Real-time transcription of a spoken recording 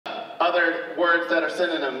other words that are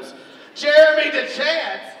synonyms. Jeromy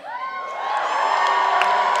DeChant!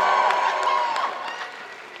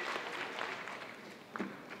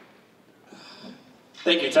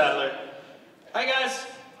 Thank you, Tyler. Hi, guys.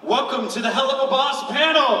 Welcome to the Helluva Boss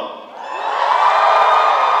panel.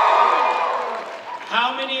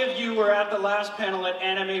 How many of you were at the last panel at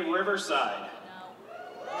Anime Riverside?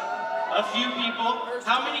 A few people.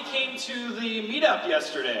 How many came to the meetup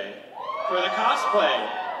yesterday for the cosplay?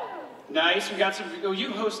 Nice. We got some. Oh, you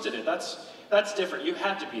hosted it. That's different. You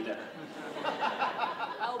had to be there.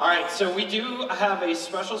 All right, so we do have a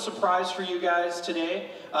special surprise for you guys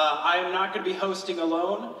today. I'm not going to be hosting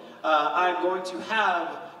alone. I'm going to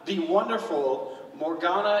have the wonderful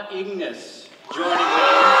Morgana Ignis joining me.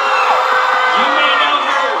 You may know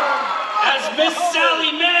her as Miss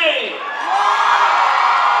Sally May.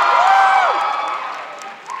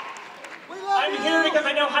 I'm here because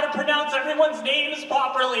I know how to pronounce everyone's names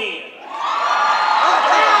properly.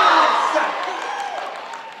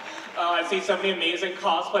 Oh, I see so many amazing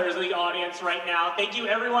cosplayers in the audience right now. Thank you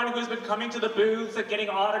everyone who's been coming to the booths and getting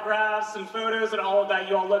autographs and photos and all of that.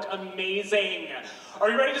 You all look amazing. Are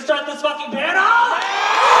you ready to start this fucking panel?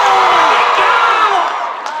 Let's go!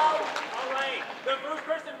 All right, the first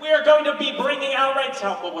person we are going to be bringing out, right, it's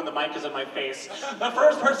helpful when the mic is in my face. The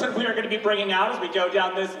first person we are going to be bringing out as we go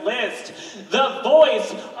down this list, the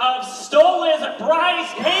voice of Stola's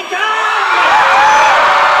Bryce Pinkham!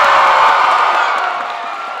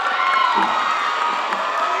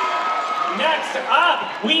 Next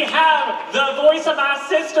up, we have the voice of my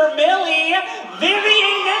sister Millie,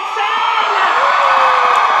 Vivian Nixon!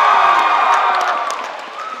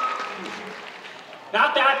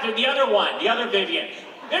 Not that, the other one, the other Vivian.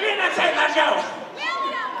 Vivian Nixon, let's go!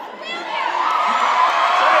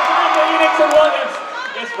 Sorry, Vivian Nixon Williams.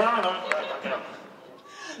 It's wrong.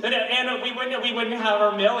 And we wouldn't have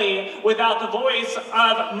our Millie without the voice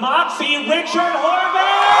of Moxie Richard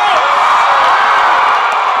Horvitz!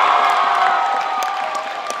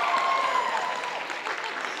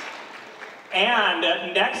 And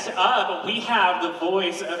next up, we have the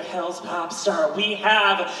voice of Hell's pop star. We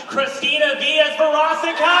have Cristina Villa's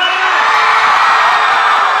Verosica!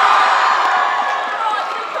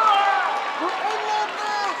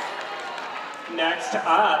 Next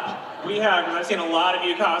up, we have, I've seen a lot of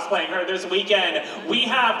you cosplaying her this weekend, we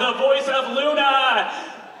have the voice of Luna,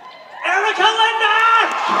 Erica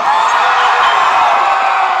Lindbeck!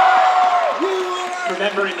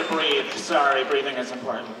 Remembering to breathe. Sorry, breathing is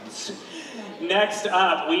important. Next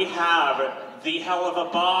up, we have the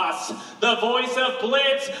Helluva Boss, the voice of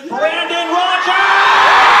Blitz, Brandon Rogers!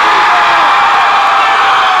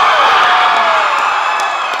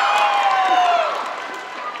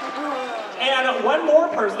 And one more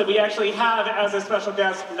person that we actually have as a special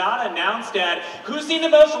guest, not announced yet. Who's seen the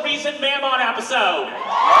most recent Mammon episode?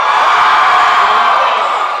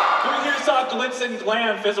 Who here saw Glitz and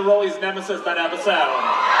Glam, Fizzaroli's nemesis, that episode?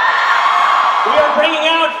 We are bringing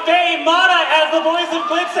out Faye Mata as the voice of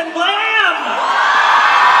Glitz and Glam!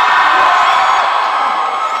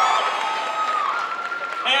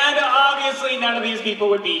 And obviously none of these people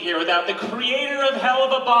would be here without the creator of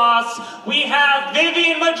Helluva Boss. We have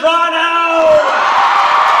Vivian Medrano!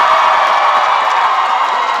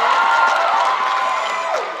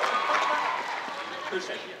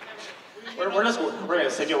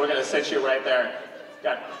 We're gonna sit you right there.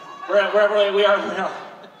 God. Wherever we are.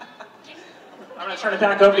 I'm gonna turn it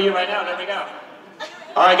back over to you right now. There we go.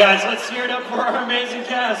 All right, guys, let's hear it up for our amazing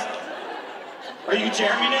cast. Are you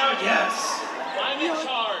Jeromy now? Yes. I'm in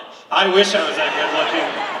charge. I wish I was that good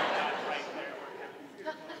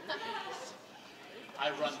looking. I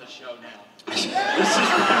run the show now. This is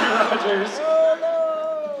Brandon Rogers.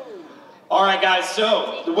 All right, guys,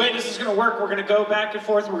 so the way this is going to work, we're going to go back and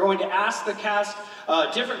forth. We're going to ask the cast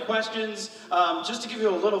different questions. Just to give you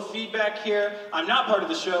a little feedback here, I'm not part of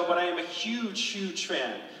the show, but I am a huge, huge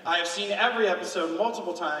fan. I have seen every episode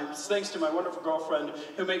multiple times, thanks to my wonderful girlfriend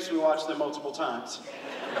who makes me watch them multiple times.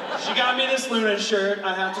 She got me this Luna shirt,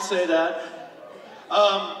 I have to say that.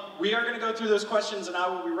 We are going to go through those questions, and I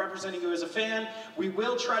will be representing you as a fan. We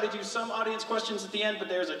will try to do some audience questions at the end, but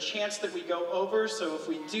there's a chance that we go over, so if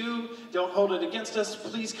we do, don't hold it against us.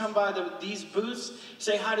 Please come by these booths,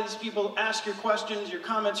 say hi to these people, ask your questions, your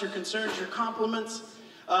comments, your concerns, your compliments.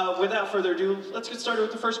 Without further ado, let's get started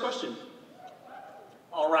with the first question.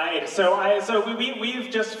 All right, we've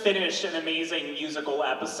just finished an amazing musical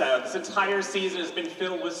episode. This entire season has been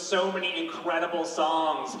filled with so many incredible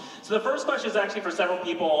songs. So the first question is actually for several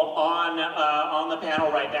people on the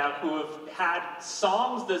panel right now who have had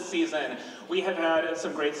songs this season. We have had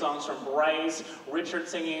some great songs from Bryce, Richard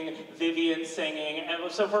singing, Vivian singing,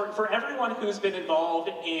 and so for everyone who's been involved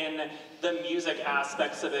in the music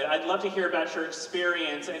aspects of it, I'd love to hear about your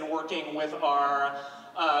experience in working with our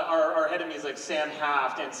head of music, Sam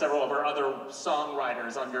Haft, and several of our other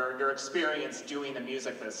songwriters on your experience doing the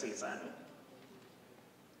music this season.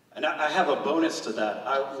 And I have a bonus to that.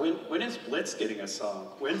 When is Blitz getting a song?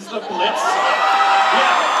 When's the Blitz song?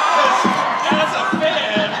 Yeah, because as a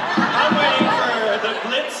fan, I'm waiting for the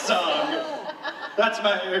Blitz song. That's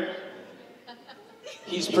my...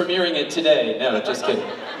 He's premiering it today. No, just kidding.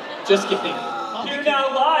 Just kidding. Here now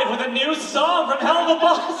live with a new song from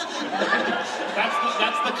Helluva.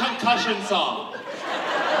 That's the concussion song.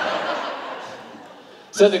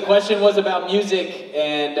 So the question was about music,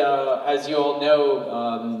 and as you all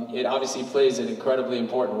know, it obviously plays an incredibly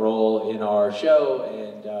important role in our show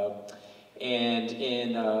and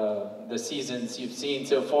in the seasons you've seen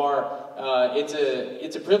so far.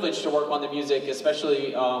 It's a privilege to work on the music,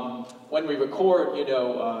 especially when we record. You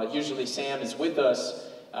know, usually Sam is with us.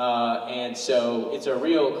 And so it's a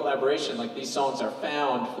real collaboration. Like, these songs are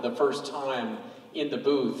found for the first time in the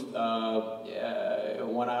booth. The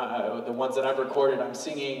ones that I've recorded, I'm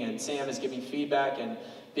singing, and Sam is giving feedback, and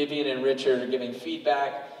Vivian and Richard are giving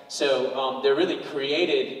feedback. So they're really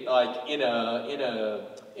created like in a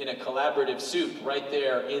collaborative soup right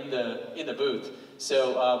there in the booth.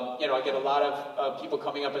 So you know, I get a lot of people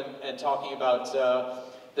coming up and talking about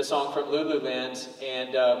the song from Lululand,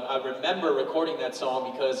 and I remember recording that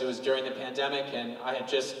song because it was during the pandemic, and I had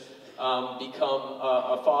just become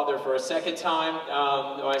a father for a second time.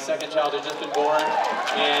 My second child had just been born,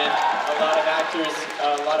 and a lot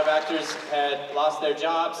of actors had lost their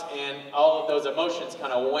jobs, and all of those emotions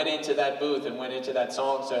kind of went into that booth and went into that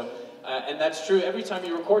song. So, and that's true. Every time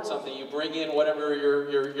you record something, you bring in whatever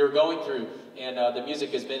you're going through, and the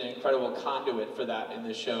music has been an incredible conduit for that in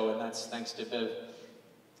this show, and that's thanks to Viv.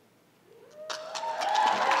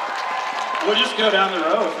 We'll just go down the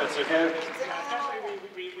row if that's okay.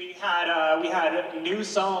 We had new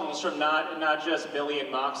songs from not just Millie and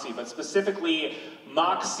Moxie, but specifically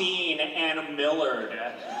Moxine and Millard.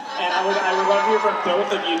 And I would love to hear from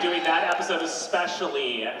both of you doing that episode,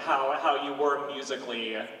 especially how you were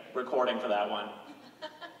musically recording for that one.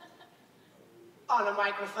 On a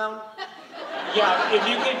microphone. Yeah,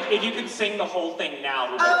 if you could sing the whole thing now,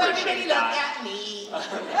 we would appreciate that. Everybody look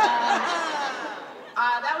at me.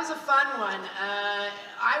 That was a fun one.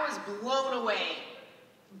 I was blown away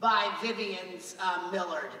by Vivian's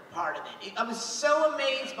Millard part of it. I was so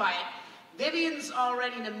amazed by it. Vivian's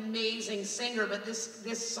already an amazing singer, but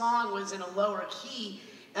this song was in a lower key,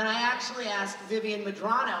 and I actually asked Vivian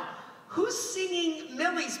Medrano, who's singing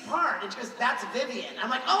Millie's part? And she goes, that's Vivian. I'm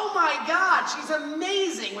like, oh my God, she's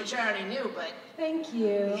amazing, which I already knew, but... Thank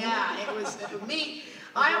you. Yeah, it was me.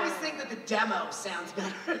 I always think that the demo sounds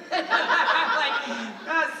better. I'm like,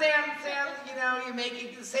 Sam, you know,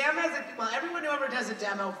 Sam has a, well, everyone who ever does a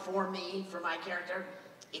demo for me, for my character,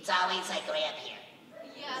 it's always like way up here.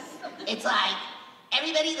 Yes. It's like,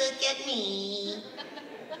 everybody look at me.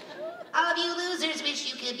 All of you losers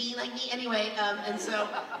wish you could be like me. Anyway, and so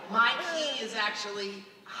my key is actually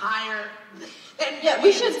higher than Yeah,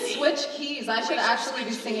 we should switch keys. I should actually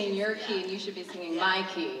be singing your key, and you should be singing my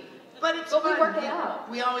key. But it's we fun. work it out.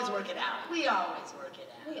 We always work it out. We always work it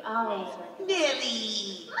out. We always work it out.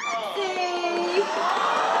 Millie!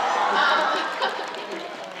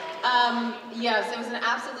 Yes, it was an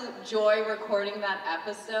absolute joy recording that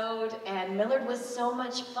episode, and Millard was so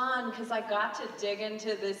much fun because I got to dig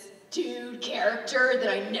into this dude character that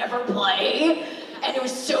I never play, and it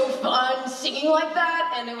was so fun singing like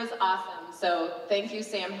that, and it was awesome. So thank you,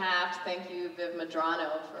 Sam Haft, thank you, Viv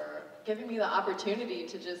Medrano, for giving me the opportunity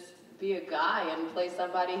to just be a guy and play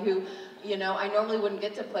somebody who, you know, I normally wouldn't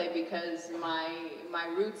get to play because my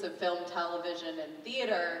roots of film, television, and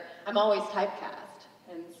theater, I'm always typecast.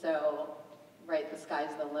 And so, right, the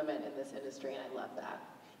sky's the limit in this industry, and I love that.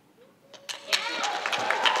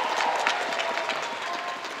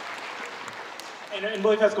 And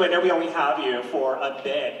Billy Fesco, I know we only have you for a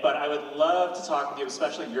bit, but I would love to talk with you,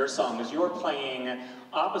 especially your song, because you are playing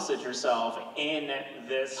opposite yourself in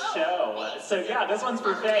this show. So yeah, this one's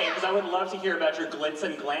for Faye, because I would love to hear about your Glitz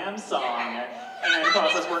and Glam song and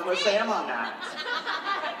process working with Sam on that.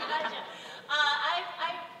 Gotcha.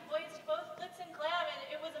 I voiced both Glitz and Glam, and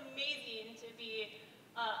it was amazing to be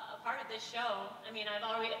a part of this show. I mean, I've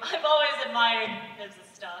always admired his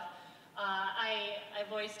stuff. I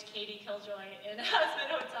voiced Katie Killjoy in Hazbin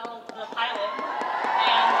Hotel, the pilot,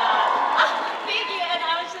 and thank you. And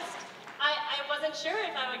I wasn't sure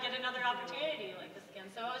if I would get another opportunity like this again,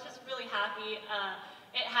 so I was just really happy.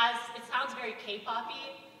 It sounds very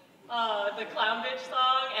K-poppy, the Clown Bitch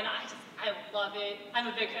song, and I love it. I'm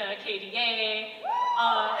a big fan of KDA,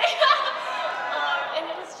 and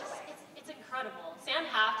it was just, it's incredible. Sam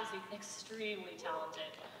Haft is extremely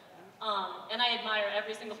talented. And I admire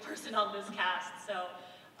every single person on this cast, so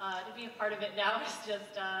to be a part of it now is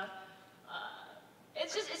just,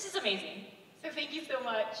 it's just amazing. So thank you so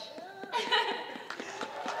much.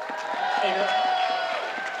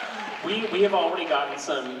 We have already gotten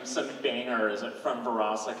some bangers from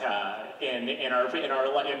Verosika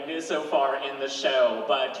so far in the show,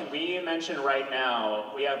 but can we mention right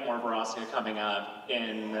now we have more Verosika coming up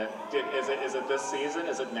is it this season?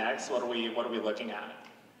 Is it next? What are we looking at?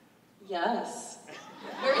 Yes.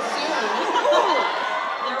 Very soon.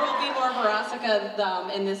 There will be more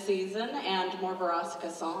Verosika in this season and more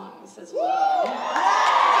Verosika songs as well.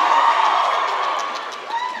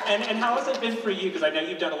 And how has it been for you? Because I know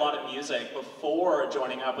you've done a lot of music before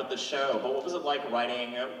joining up with the show, but what was it like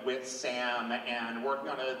writing with Sam and working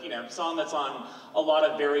on a song that's on a lot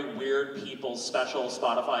of very weird people's special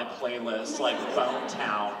Spotify playlists like Bone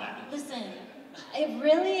Town? Listen, it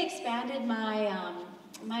really expanded my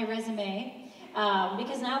my resume.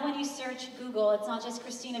 Because now when you search Google, it's not just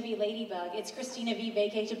Cristina v. Ladybug, it's Cristina v.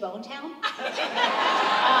 Vacay to Bone Town.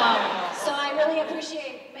 So I really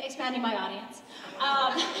appreciate expanding my audience.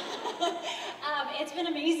 It's been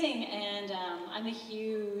amazing, and I'm a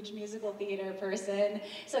huge musical theater person,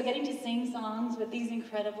 so getting to sing songs with these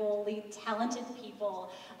incredibly talented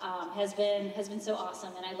people has been so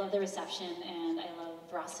awesome, and I love the reception, and I love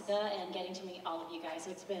Verosika and getting to meet all of you guys,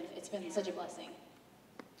 so it's been such a blessing.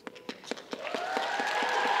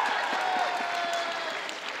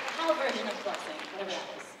 Version of blessing, whatever that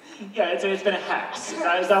is. Yeah, it's been a hex. Is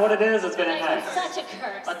that what it is? It's been a hex. It's such a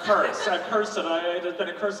curse. It's been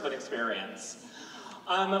a curse of an experience.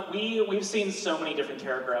 We've seen so many different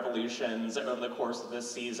character evolutions over the course of this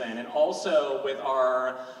season, and also with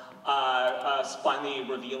our us finally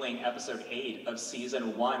revealing episode 8 of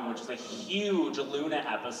season 1, which is a huge Luna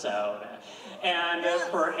episode. And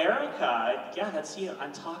for Erica, yeah, that's you.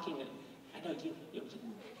 I'm talking. I know you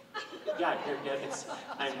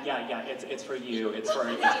it's for you. It's for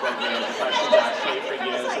you. The question's actually for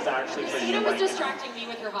you. This is actually for you. Cristina was distracting me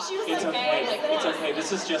with her hot. It's okay. It's okay.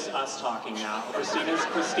 This is just us talking now.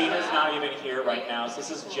 Christina's not even here right now, so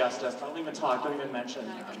this is just us. Don't even talk. Don't even mention.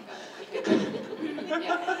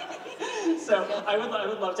 So I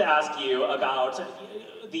would love to ask you about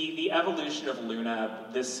the evolution of Luna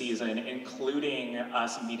this season, including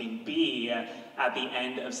us meeting B at the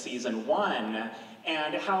end of season 1.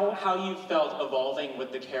 And how you felt evolving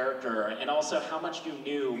with the character, and also how much you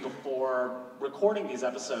knew before recording these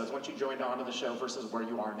episodes, once you joined onto the show versus where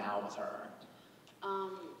you are now with her.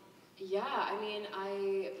 Yeah, I mean,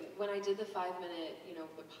 when I did the 5-minute,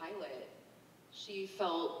 the pilot, she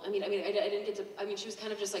felt, I didn't get to, she was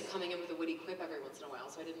kind of just like coming in with a witty quip every once in a while,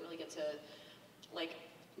 so I didn't really get to,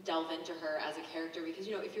 delve into her as a character, because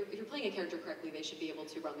if you're playing a character correctly, they should be able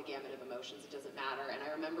to run the gamut of emotions. It doesn't matter. And I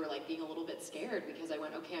remember being a little bit scared, because I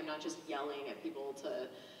went, okay, I'm not just yelling at people to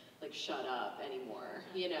shut up anymore,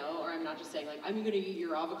 or I'm not just saying I'm gonna eat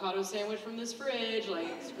your avocado sandwich from this fridge,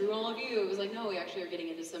 screw all of you. It was no, we actually are getting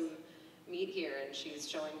into some meat here, and she's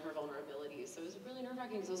showing her vulnerabilities. So it was really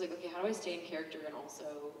nerve-wracking, because I was like, okay, how do I stay in character and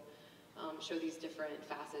also show these different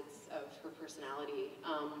facets of her personality?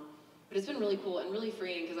 But it's been really cool and really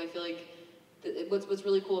freeing, because I feel like what's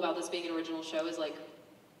really cool about this being an original show is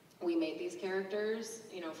we made these characters,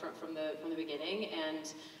 from the beginning,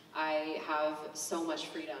 and I have so much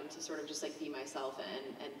freedom to sort of just be myself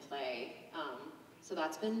and play. So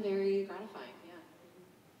that's been very gratifying.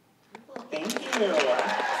 Yeah. Thank you.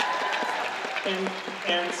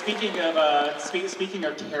 And speaking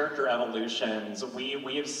of character evolutions,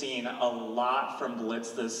 we have seen a lot from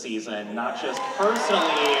Blitz this season, not just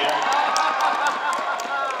personally,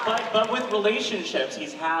 but with relationships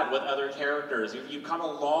he's had with other characters. You've come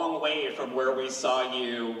a long way from where we saw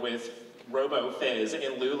you with Robo-Fizz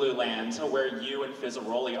in Lululand to where you and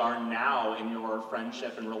Fizzaroli are now in your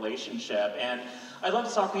friendship and relationship. And I'd love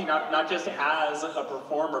to talk to you not just as a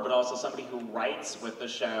performer, but also somebody who writes with the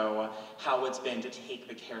show, how it's been to take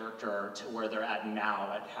the character to where they're at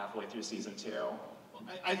now at halfway through season 2.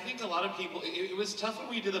 I think a lot of people, it was tough when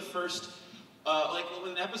we did the first,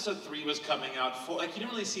 when episode 3 was coming out, you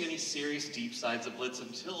didn't really see any serious deep sides of Blitz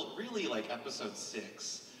until really episode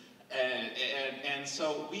 6. And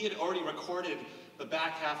so we had already recorded the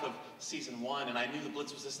back half of season 1, and I knew the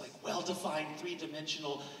Blitz was this like well-defined,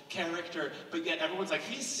 three-dimensional character, but yet everyone's like,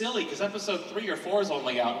 he's silly, because episode 3 or 4 is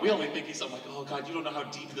only out. We only think he's, I'm like, oh God, you don't know how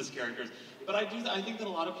deep this character is. But I think that a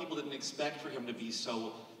lot of people didn't expect for him to be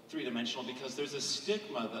so three-dimensional, because there's a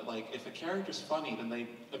stigma that like, if a character's funny, then they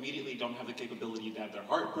immediately don't have the capability to have their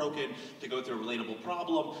heart broken, to go through a relatable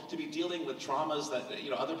problem, to be dealing with traumas that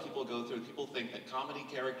other people go through. People think that comedy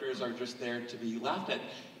characters are just there to be laughed at.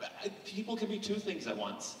 People can be two things at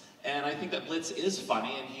once. And I think that Blitz is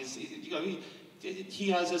funny, and he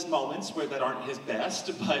has his moments where that aren't his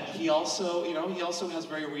best, but he also has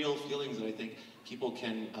very real feelings that I think people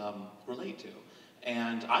can relate to.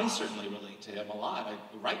 And I certainly relate to him a lot. I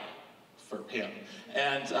write for him,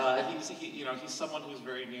 and he's someone who's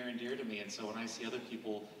very near and dear to me. And so when I see other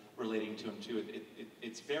people relating to him too,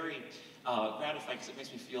 it's very gratifying, because it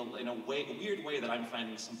makes me feel in a weird way that I'm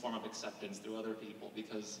finding some form of acceptance through other people,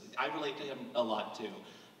 because I relate to him a lot too.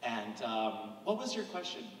 And what was your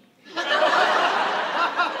question?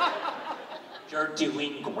 You're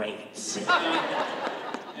doing great.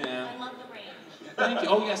 Yeah. I love the range. Thank you.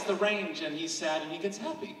 Oh yes, the range, and he's sad and he gets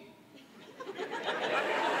happy.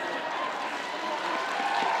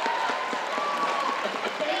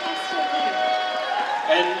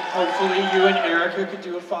 And hopefully you and Erica could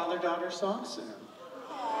do a father-daughter song soon.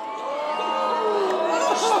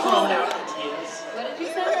 Just throwing out ideas. What did you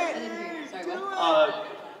say? I didn't hear you. Sorry, what?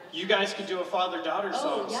 You guys could do a father-daughter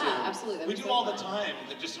song yeah, soon. absolutely. We do all the time,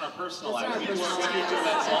 just in our personal That's lives. our personal lives. We do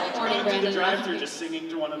that Every morning, song. Through the Brandon. drive-thru, just singing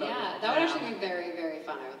to one another. Yeah, that would actually be very, very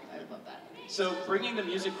fun. I would love that. So bringing the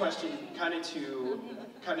music question kind of to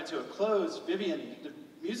a close, Vivian, the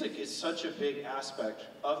music is such a big aspect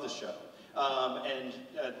of the show. And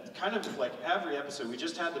kind of like every episode, we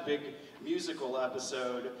just had the big musical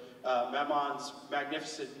episode, Mamon's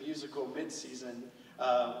magnificent musical mid-season,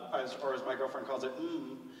 or as my girlfriend calls it,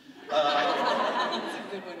 That's a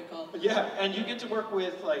good way to call it. Yeah, and you get to work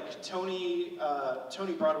with like Tony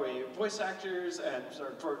Broadway voice actors and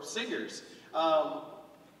for singers.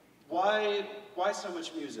 Why so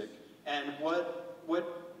much music, and what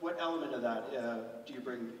element of that do you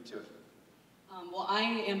bring to it? Well, I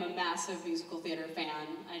am a massive musical theater fan.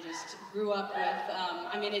 I just grew up with,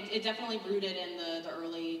 it definitely rooted in the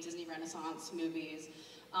early Disney Renaissance movies,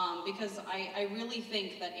 because I really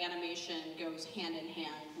think that animation goes hand in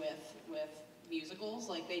hand with musicals.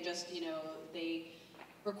 Like they just, they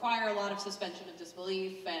require a lot of suspension of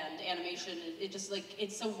disbelief, and animation,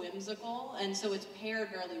 it's so whimsical, and so it's paired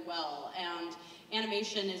really well. And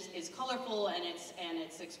animation is colorful, and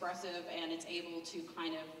it's expressive, and it's able to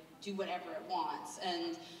kind of do whatever it wants.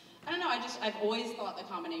 And I don't know, I've always thought the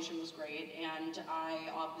combination was great, and I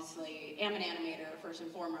obviously am an animator first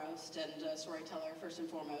and foremost, and a storyteller first and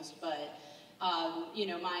foremost, but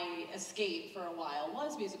my escape for a while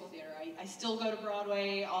was musical theater. I still go to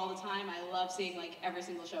Broadway all the time. I love seeing like every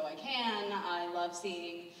single show I can. I love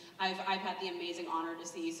seeing, I've had the amazing honor to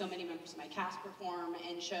see so many members of my cast perform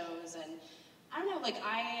in shows, and I don't know, like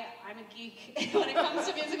I'm a geek when it comes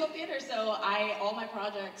to musical theater, so all my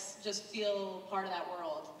projects just feel part of that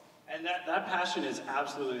world. And that passion is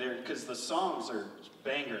absolutely there, because the songs are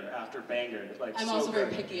banger after banger. Like I'm so also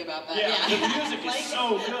good. very picky about that. Yeah, Yeah. the music is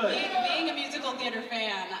so good. Being a musical theater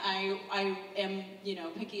fan, I am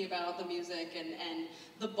picky about the music, and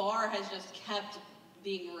the bar has just kept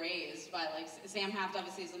being raised by like Sam Haft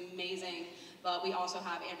obviously is amazing. But we also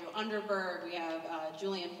have Andrew Underberg, we have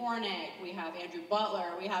Julian Hornick, we have Andrew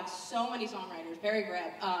Butler, we have so many songwriters, Barry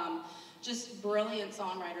Greb, just brilliant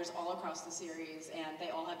songwriters all across the series, and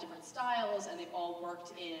they all have different styles, and they've all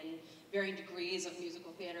worked in varying degrees of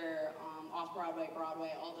musical theater, off-Broadway,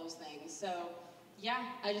 Broadway, all those things. So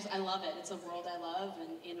yeah, I love it. It's a world I love,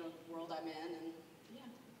 and in a world I'm in, and yeah.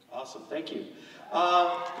 Awesome, thank you.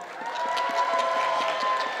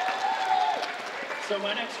 So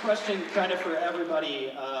my next question, kind of for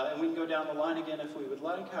everybody, and we can go down the line again if we would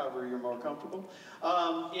like, however you're more comfortable,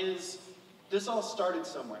 is this all started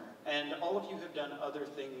somewhere, and all of you have done other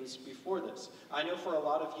things before this. I know for a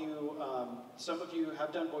lot of you, some of you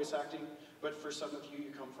have done voice acting, but for some of you,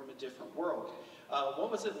 you come from a different world. What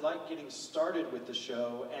was it like getting started with the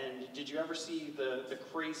show, and did you ever see the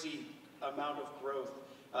crazy amount of growth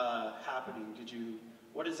happening?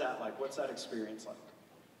 What is that like? What's that experience like?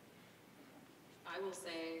 I will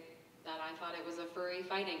say that I thought it was a furry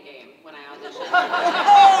fighting game when I auditioned.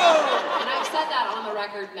 And I've said that on the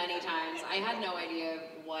record many times. I had no idea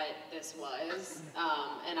what this was.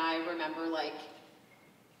 And I remember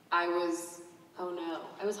I was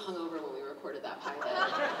hungover when we recorded that pilot.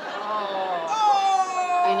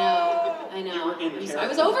 I know. in character. I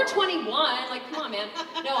was over 21. Like, come on, man.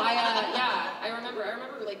 No, I remember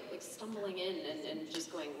like stumbling in and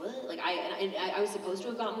just going, what? Like I was supposed to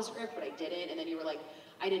have gotten the script, but I didn't. And then you were like,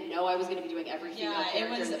 I didn't know I was going to be doing every female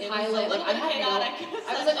character in the pilot. Was a little bit chaotic.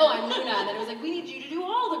 I was like, oh, I'm Luna. And then it was like, we need you to do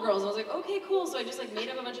all the girls. And I was like, okay, cool. So I just like made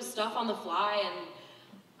up a bunch of stuff on the fly. And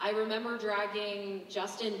I remember dragging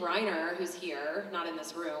Justin Briner, who's here, not in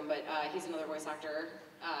this room, but he's another voice actor.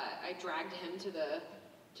 I dragged him to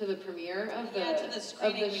the premiere of the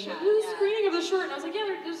screening screening of the short. And I was like, yeah,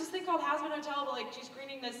 there's this thing called Hazbin Hotel, but like she's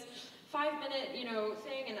screening this 5-minute,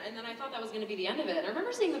 thing, and then I thought that was going to be the end of it. And I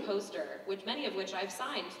remember seeing the poster, many of which I've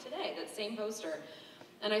signed today, that same poster.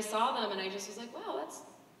 And I saw them, and I just was like, wow,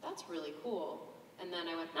 that's really cool. And then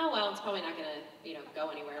I went, oh well, it's probably not going to, go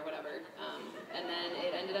anywhere, whatever. And then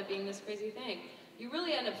it ended up being this crazy thing. You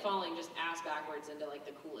really end up falling just ass backwards into like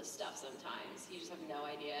the coolest stuff sometimes. You just have no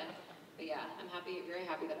idea. But yeah, I'm very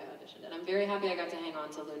happy that I auditioned, and I'm very happy I got to hang on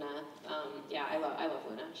to Luna. Yeah, I love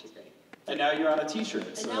Luna. She's great. And now you're on a t-shirt.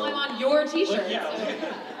 And now I'm on your t-shirt. Yeah.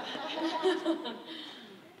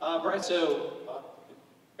 Bryce, so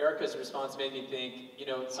Erica's response made me think,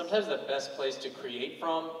 sometimes the best place to create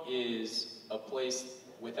from is a place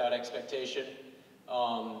without expectation.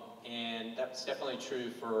 And that's definitely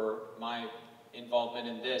true for my involvement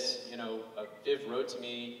in this. Viv wrote to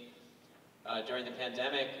me during the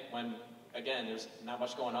pandemic when, again, there's not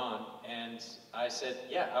much going on. And I said,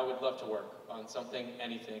 yeah, I would love to work on something,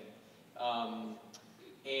 anything.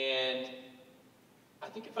 And I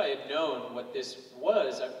think if I had known what this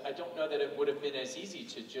was, I don't know that it would have been as easy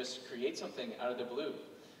to just create something out of the blue.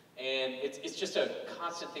 And it's just a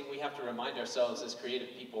constant thing we have to remind ourselves as creative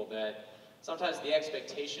people, that sometimes the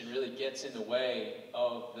expectation really gets in the way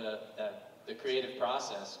of the creative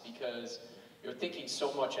process, because you're thinking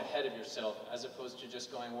so much ahead of yourself as opposed to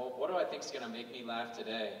just going, well, what do I think is going to make me laugh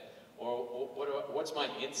today? Or what's my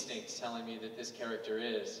instincts telling me that this character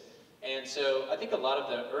is? And so I think a lot of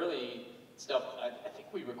the early stuff, I think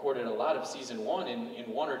we recorded a lot of season 1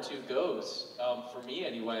 in 1 or 2 goes, for me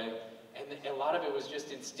anyway, and a lot of it was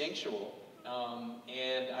just instinctual.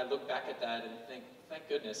 And I look back at that and think, thank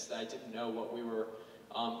goodness that I didn't know what we were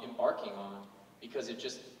embarking on, because it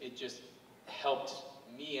just helped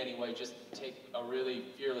me anyway just take a really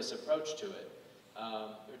fearless approach to it,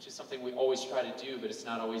 which is something we always try to do, but it's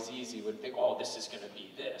not always easy. We think, oh, this is going to be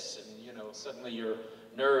this, and suddenly your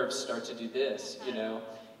nerves start to do this,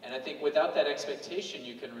 And I think without that expectation,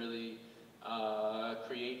 you can really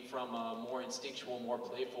create from a more instinctual, more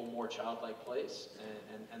playful, more childlike place,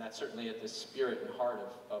 and that's certainly at the spirit and heart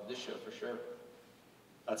of this show for sure.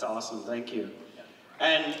 That's awesome, thank you.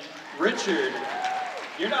 And Richard,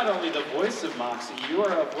 you're not only the voice of Moxie, you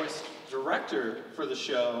are a voice director for the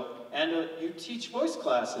show, and you teach voice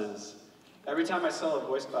classes. Every time I sell a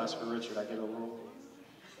voice class for Richard, I get a little...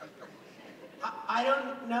 I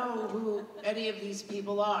don't know who any of these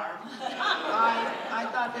people are. I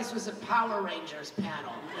thought this was a Power Rangers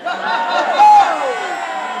panel.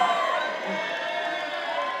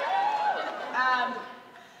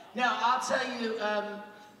 No, I'll tell you,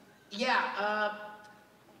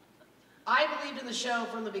 I believed in the show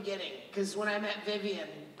from the beginning, because when I met Vivian,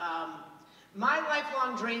 my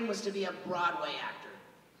lifelong dream was to be a Broadway actor.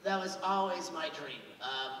 That was always my dream.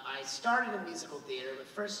 I started in musical theater. The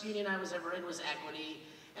first union I was ever in was Equity,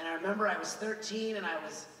 and I remember I was 13 and I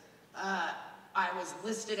was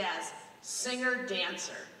listed as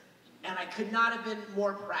singer-dancer, and I could not have been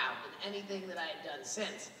more proud than anything that I had done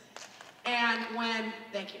since. And when,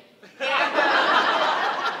 thank you. And,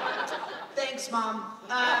 thanks, Mom.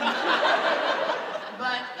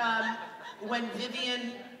 When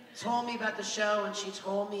Vivian told me about the show, and she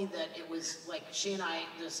told me that it was like she and I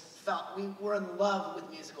just felt we were in love with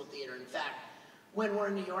musical theater. In fact, when we're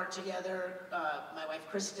in New York together, my wife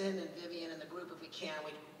Cristina and Vivian and the group, if we can,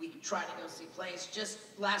 we try to go see plays. Just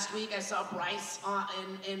last week, I saw Bryce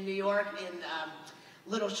in New York in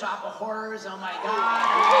Little Shop of Horrors. Oh my God!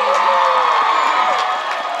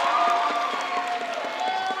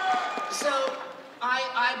 So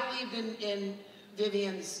I believed in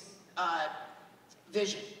Vivian's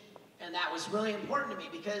vision. And that was really important to me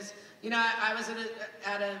because, I was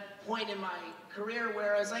at a point in my career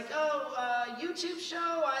where I was like, oh, YouTube show,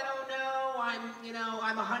 I don't know.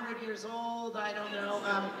 I'm 100 years old, I don't know.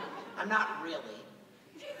 I'm not really.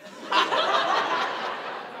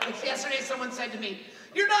 Like yesterday someone said to me,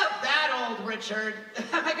 you're not that old, Richard.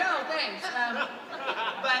 I'm like, oh, thanks.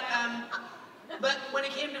 But when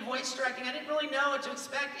it came to voice directing, I didn't really know what to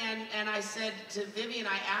expect. And I said to Vivian,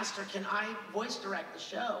 I asked her, can I voice direct the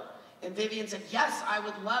show? And Vivian said, yes, I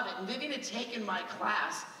would love it. And Vivian had taken my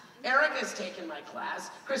class Erica's taken my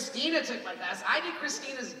class. Cristina took my class. I did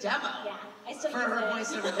Christina's demo. Yeah, I still for use her it.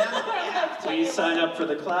 voiceover demo. Yeah. Please sign up for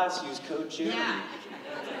the class. Use code Jeromy. Yeah.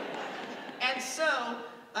 And so,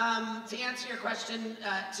 to answer your question,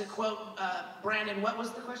 to quote Brandon, what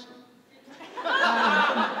was the question?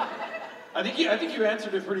 I think you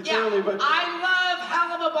answered it pretty clearly, but I love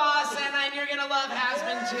Helluva Boss, and you're gonna love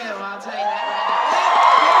Hazbin too. I'll tell you that right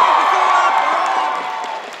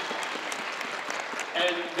now.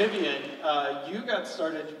 And Vivian, you got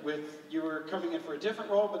started with, you were coming in for a different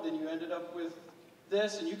role, but then you ended up with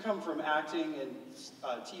this, and you come from acting and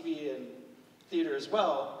TV and theater as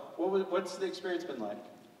well. What's the experience been like?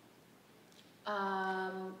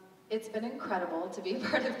 It's been incredible to be a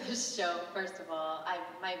part of this show, first of all.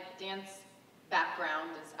 My dance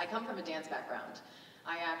background is, I come from a dance background.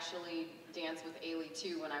 I actually danced with Ailey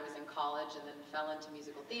too when I was in college, and then fell into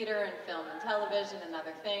musical theater and film and television and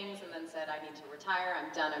other things, and then said, I need to retire, I'm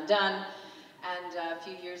done. And a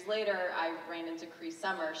few years later, I ran into Cree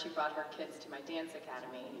Summer. She brought her kids to my dance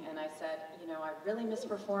academy, and I said, you know, I really miss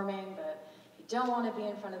performing, but I don't want to be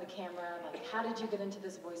in front of the camera. Like, how did you get into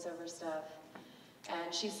this voiceover stuff?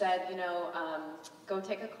 And she said, you know, go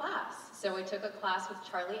take a class. So we took a class with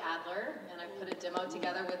Charlie Adler, and I put a demo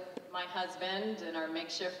together with my husband in our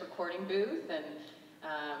makeshift recording booth, and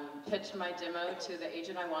pitched my demo to the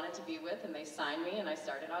agent I wanted to be with, and they signed me, and I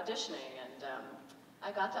started auditioning, and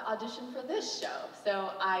I got to audition for this show.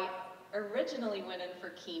 So I originally went in for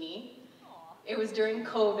Keeney. It was during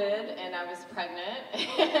COVID, and I was pregnant,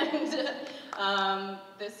 and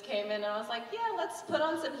this came in, and I was like, yeah, let's put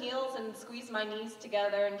on some heels and squeeze my knees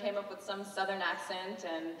together, and came up with some southern accent,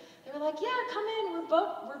 and they were like, yeah, come in,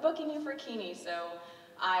 we're booking you for Keeney. So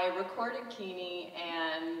I recorded Keeney,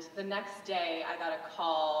 and the next day I got a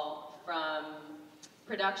call from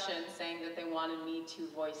production saying that they wanted me to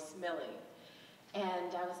voice Millie.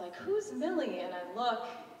 And I was like, who's Millie? And I look,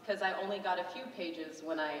 because I only got a few pages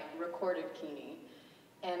when I recorded Keeney.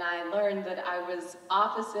 And I learned that I was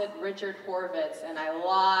opposite Richard Horvitz, and I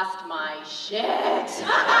lost my shit. I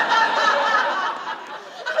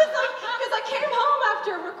was like, because I came home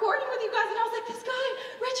after recording with you guys, and I was like, this guy,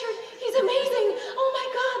 Richard, he's amazing. Oh my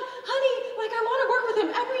God, honey, like I want to work with him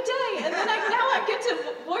every day. And then now I get to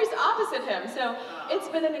voice opposite him. So it's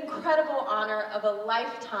been an incredible honor of a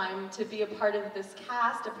lifetime to be a part of this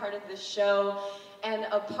cast, a part of this show, and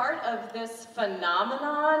a part of this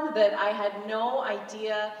phenomenon that I had no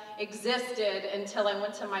idea existed until I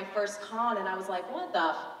went to my first con, and I was like, what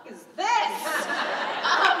the f is this?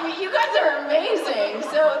 You guys are amazing.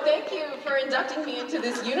 So thank you for inducting me into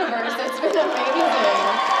this universe. It's been amazing.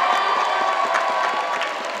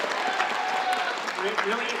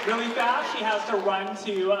 Really fast, she has to run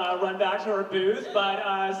back to her booth,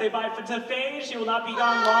 but say bye to Faye. She will not be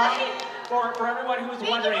gone long. For everyone who was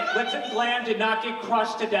wondering, Glitz and Glam did not get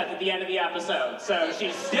crushed to death at the end of the episode, so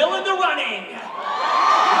she's still in the running.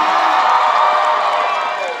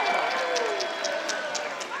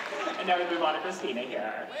 And now we move on to Cristina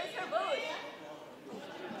here. Where's her booth?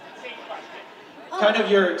 Same question. Kind of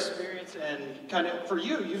your experience, and kind of, for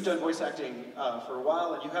you, you've done voice acting for a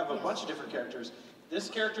while, and you have a bunch of different characters. This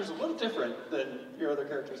character is a little different than your other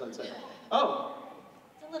characters, I'd say. Oh.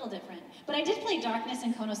 It's a little different. But I did play Darkness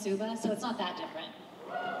in Konosuba, so it's not that different.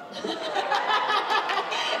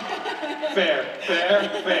 Fair.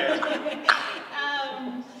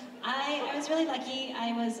 I was really lucky.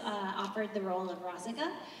 I was offered the role of Rosika,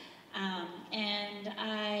 and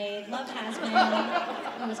I love Hazbin.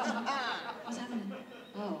 What's happening?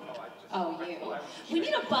 Oh, you. We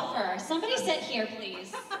need a buffer. Somebody sit here,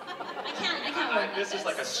 please. I can't work. This is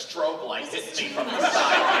like a strobe light hitting me from the much.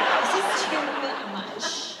 side. This is too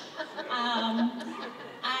much.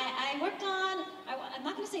 I worked on, I'm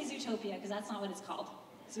not going to say Zootopia, because that's not what it's called.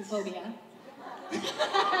 Zoophobia. I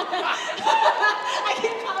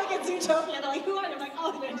keep calling it Zootopia, and they're like, who are you? I'm like,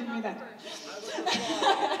 oh, I didn't do that.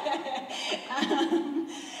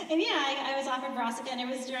 And yeah, I was offered Rosika, and it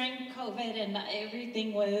was during COVID, and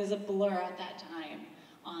everything was a blur at that time,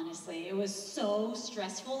 honestly. It was so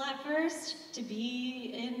stressful at first to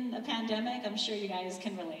be in a pandemic. I'm sure you guys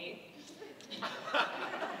can relate.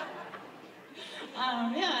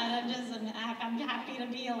 Yeah, I'm happy to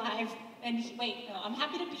be alive. And wait, no, I'm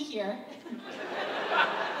happy to be here.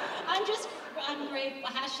 I'm great.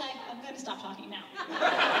 Hashtag, I'm going to stop talking now.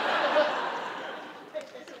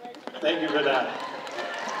 Thank you for that.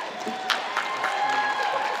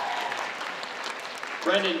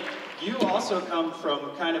 Brendan, you also come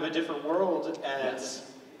from kind of a different world as,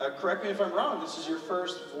 correct me if I'm wrong, this is your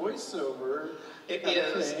first voiceover. It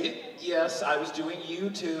is. Yes, I was doing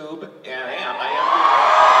YouTube, and I am.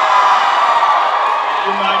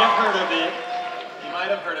 You might have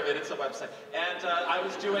website. And I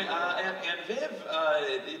was doing, and Viv,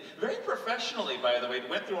 very professionally, by the way,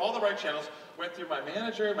 went through all the right channels, went through my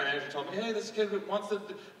manager told me, hey, this kid wants to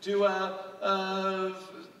do a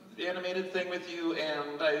animated thing with you,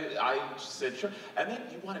 and I said, sure. And then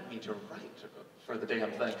he wanted me to write for the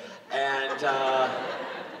damn thing.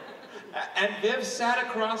 And Viv sat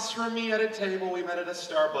across from me at a table. We met at a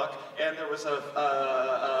Starbucks, and there was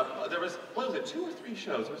what was it, 2 or 3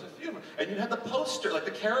 shows? There was a few of them. And you had the poster, like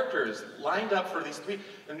the characters lined up for these 3.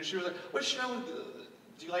 And she was like, which show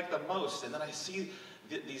do you like the most? And then I see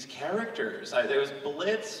these characters. There was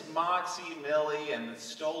Blitz, Moxie, Millie, and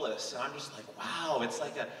Stolas. And I'm just like, wow, it's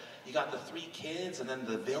like you got the 3 kids, and then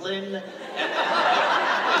the villain, and then it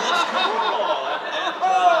looks cool.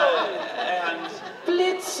 And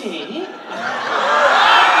Blitzy.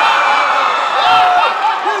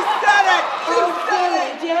 Who said it? Who said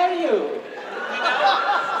it? Dare you? You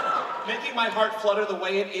know, making my heart flutter the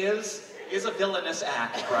way it is a villainous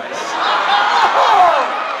act, Bryce.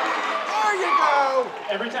 There you go.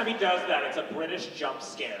 Every time he does that, it's a British jump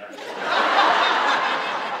scare.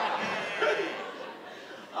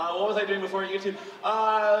 What was I doing before YouTube?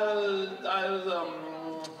 I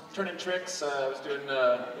was turning tricks. I was doing,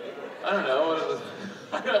 I don't know.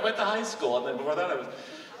 I went to high school, and then before that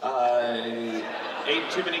I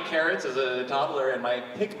ate too many carrots as a toddler, and my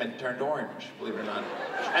pigment turned orange, believe it or not.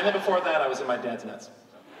 And then before that, I was in my dad's nuts.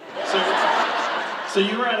 So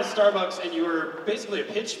you were at a Starbucks, and you were basically a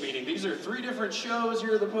pitch meeting. These are 3 different shows.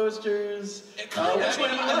 Here are the posters. Which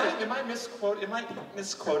one am I misquoting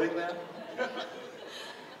that?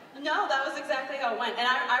 No, that was exactly how it went. And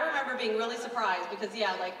I remember being really surprised because,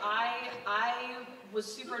 yeah, like I was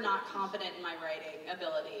super not confident in my writing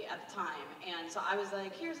ability at the time. And so I was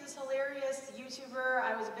like, here's this hilarious YouTuber.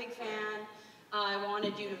 I was a big fan. I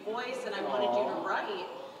wanted you to voice and I wanted you to write.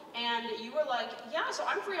 And you were like, yeah, so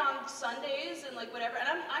I'm free on Sundays and like whatever.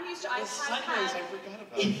 And I'm used to, I forgot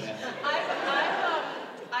about that.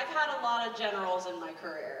 I've had a lot of generals in my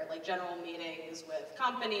career, like general meetings with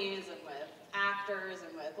companies and with actors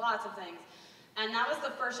and with lots of things. And that was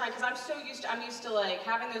the first time, because I'm used to like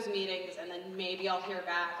having those meetings and then maybe I'll hear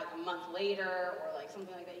back like a month later or like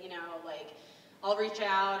something like that, you know, like I'll reach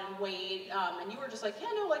out and wait. And you were just like,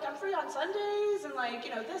 yeah, no, like I'm free on Sundays and like,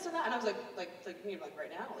 you know, this and that. And I was like you know, like right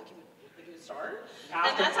now, like you start? After,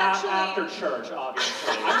 and that's actually... after church,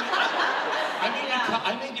 obviously.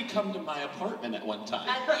 I made you come to my apartment at one time.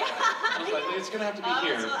 I was like, it's gonna have to be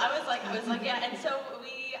here. I was like, yeah. And so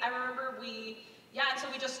I remember and so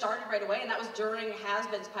we just started right away, and that was during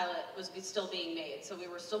Hazbin's pilot was still being made. So we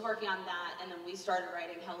were still working on that, and then we started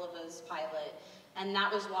writing Helluva's pilot, and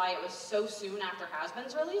that was why it was so soon after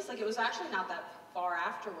Hazbin's release. Like it was actually not that far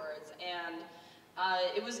afterwards, and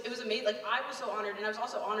it was amazing. Like I was so honored, and I was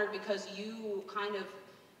also honored because you kind of,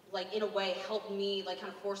 like in a way, helped me, like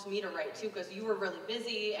kind of forced me to write too, because you were really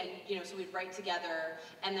busy, and you know, so we'd write together,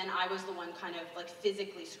 and then I was the one kind of like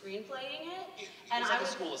physically screenplaying it. It was like a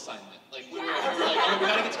school assignment. Like we were like, oh, we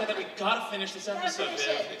gotta get together. We gotta finish this episode.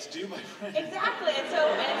 It's due, my friend. Exactly, and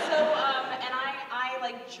I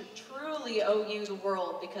like truly owe you the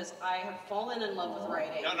world because I have fallen in love with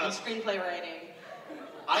writing and screenplay writing.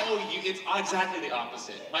 I owe you, it's exactly the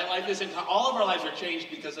opposite. My life all of our lives are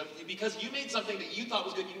changed because you made something that you thought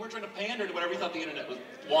was good. You weren't trying to pander to whatever you thought the internet was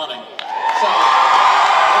wanting. So,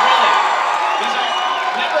 really,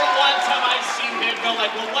 never once have I seen Viv go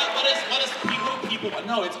like, well, what is people,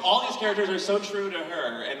 no, it's all these characters are so true to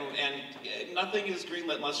her, and nothing is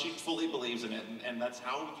greenlit unless she fully believes in it, and that's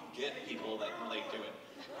how you get people that relate to it.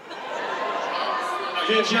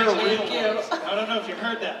 Viv, you're a real one. I don't know if you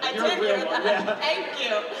heard that, but you're a real one. Yeah. Thank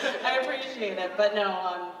you. I appreciate it. But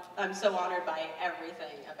no, I'm so honored by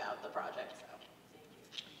everything about the project. So.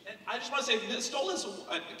 And I just want to say, Stolas,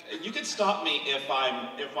 you can stop me if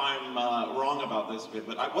I'm wrong about this, but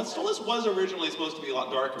what Stolas was originally supposed to be a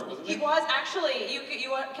lot darker, wasn't it? He was actually. You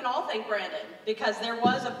can all thank Brandon because there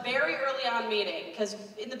was a very early on meeting. Because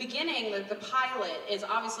in the beginning, the pilot is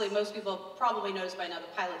obviously, most people probably noticed by now, the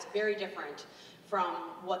pilot's very different from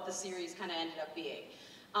what the series kind of ended up being.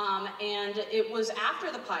 And it was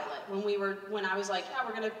after the pilot when I was like, yeah,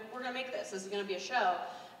 we're gonna make this. This is gonna be a show.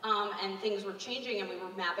 And things were changing, and we were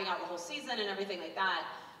mapping out the whole season and everything like that.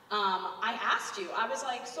 I asked you. I was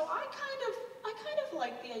like, so I kind of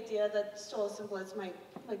like the idea that Stolas and Blitz might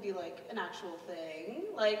be like an actual thing.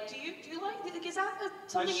 Like, do you like? Is that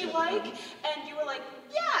something you like? And you were like,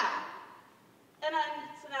 yeah. And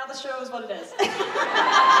so now the show is what it is. So if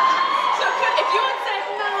you had said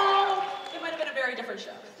no, it might have been a very different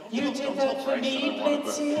show. You did that for me,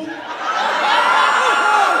 Blitzy?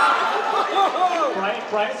 Right?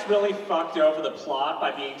 Bryce really fucked over the plot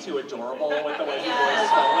by being too adorable with the way he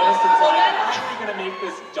voiced Stolas. It's like, how are we gonna make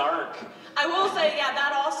this dark? I will say, yeah,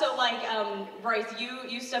 that also, like, Bryce,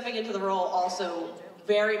 you stepping into the role also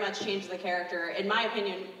very much changed the character, in my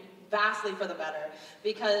opinion, vastly for the better,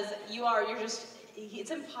 because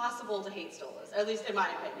it's impossible to hate Stolas, at least in my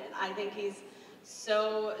opinion. I think he's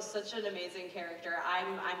such an amazing character.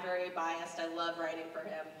 I'm very biased. I love writing for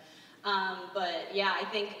him. But yeah, I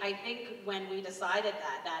think when we decided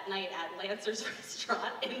that night at Lancer's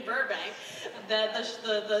restaurant in Burbank, that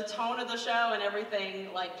the tone of the show and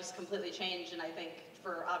everything like just completely changed, and I think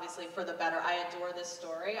obviously for the better. I adore this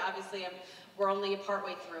story. Obviously, we're only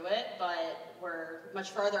partway through it, but we're much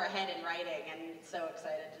farther ahead in writing, and so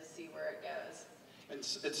excited to see where it goes.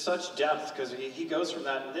 It's such depth, because he goes from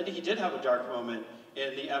that, and then he did have a dark moment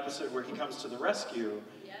in the episode where he comes to the rescue,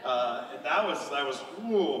 and that was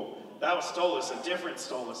Stolas, a different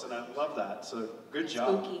Stolas, and I love that, so good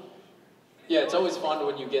job. Spooky. Yeah, it's always fun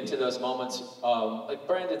when you get to those moments. Like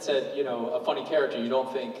Brandon said, you know, a funny character, you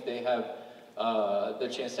don't think they have the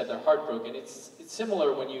chance to have their heart broken. It's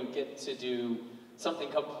similar when you get to do something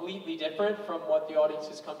completely different from what the audience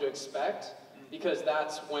has come to expect, because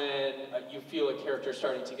that's when you feel a character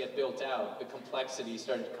starting to get built out, the complexity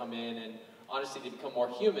starting to come in, and honestly they become more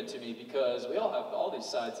human to me, because we all have all these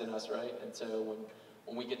sides in us, right? And so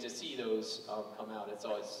when we get to see those come out, it's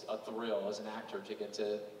always a thrill as an actor to get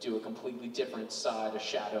to do a completely different side, a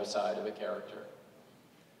shadow side of a character.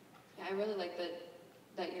 Yeah, I really like that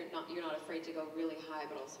you're not afraid to go really high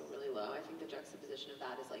but also really low. I think the juxtaposition of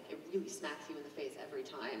that is like, it really smacks you in the face every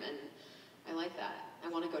time, and I like that. I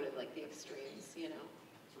want to go to like the extremes, you know.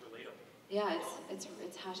 It's relatable. Yeah, it's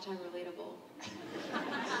hashtag relatable.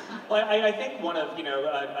 Well, I think one of,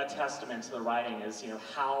 a testament to the writing is,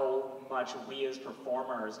 how much we as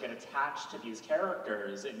performers get attached to these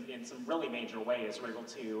characters in some really major ways. We're able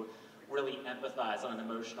to really empathize on an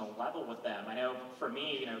emotional level with them. I know for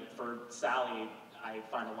me, for Sally, I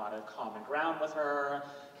find a lot of common ground with her.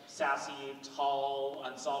 Sassy, tall,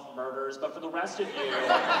 unsolved murders. But for the rest of you,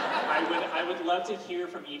 I would love to hear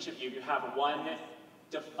from each of you. You have one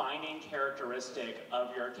defining characteristic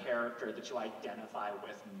of your character that you identify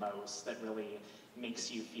with most, that really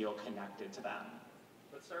makes you feel connected to them.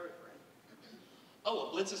 Let's start with Brent. Oh,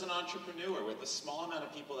 well, Blitz is an entrepreneur with a small amount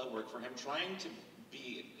of people that work for him, trying to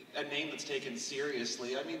be a name that's taken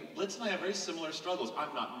seriously. I mean, Blitz and I have very similar struggles.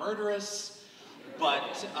 I'm not murderous.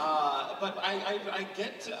 But I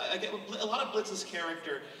get a lot of Blitz's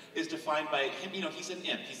character is defined by him. He's an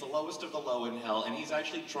imp. He's the lowest of the low in hell, and he's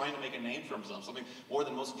actually trying to make a name for himself, something more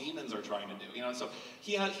than most demons are trying to do. And so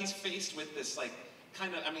he's faced with this like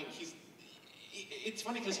kind of. I mean, it's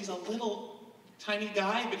funny because he's a little tiny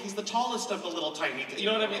guy, but he's the tallest of the little tiny. You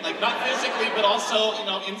know what I mean? Like not physically, but also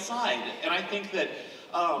inside. And I think that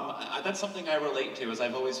that's something I relate to, as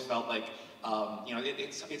I've always felt like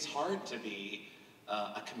it's hard to be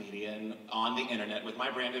a comedian on the internet with my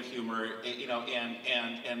brand of humor,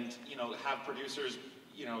 and have producers,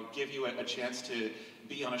 give you a chance to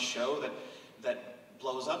be on a show that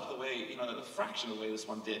blows up the way, a fraction of the way this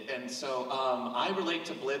one did. And so I relate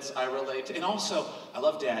to Blitz, and also I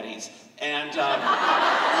love daddies. And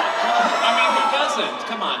I mean, who doesn't?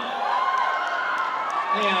 Come on.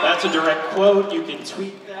 Yeah. That's a direct quote. You can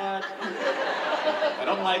tweet that. I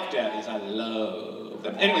don't like daddies. I love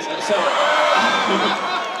them. Anyways, so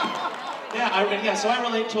so I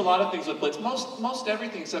relate to a lot of things with Blitz. Most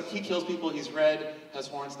everything, except he kills people. He's red, has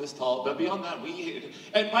horns this tall. But beyond that,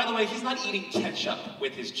 and by the way, he's not eating ketchup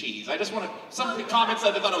with his cheese. I just want to. Some of the comments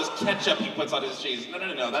said they thought it was ketchup he puts on his cheese.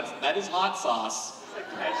 No. That is hot sauce. It's like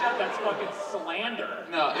ketchup. That's fucking slander.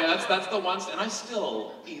 No, yeah, that's the ones, and I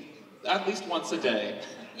still eat at least once a day.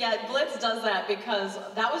 Yeah, Blitz does that because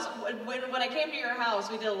that was when I came to your house,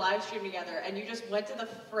 we did a live stream together, and you just went to the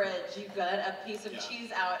fridge, you got a piece of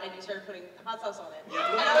cheese out, and you started putting hot sauce on it. Yeah,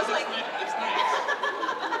 and I was like, it's nice.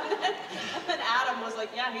 And then Adam was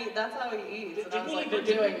like, yeah, that's how he eats. And I was like, we're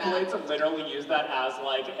Didn't doing that. Blitz literally use that as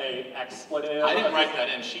like a expletive? I didn't write that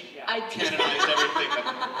in. She canonized everything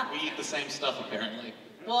that we eat the same stuff apparently.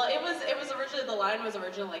 Well, it was originally, the line was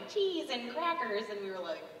originally like cheese and crackers, and we were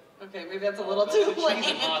like, okay, maybe that's a little too plain.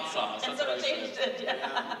 Cheese and hot sauce. And so we changed it,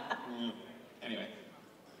 yeah. Anyway.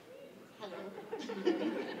 Hello.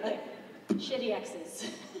 Shitty exes.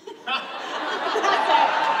 That's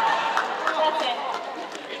it.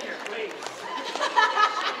 In your place.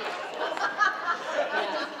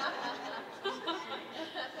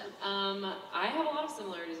 I have a lot of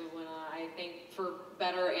similarities with Winna. I think for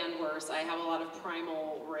better and worse, I have a lot of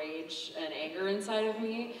primal rage and anger inside of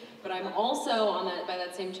me. But I'm also, on that, by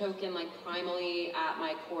that same token, like primally at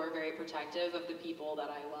my core very protective of the people that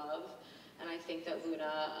I love. And I think that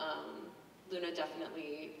Luna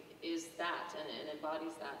definitely is that and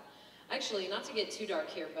embodies that. Actually, not to get too dark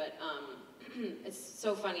here, but it's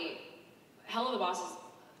so funny. Helluva Boss is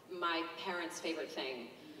my parents' favorite thing.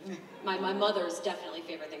 My mother's definitely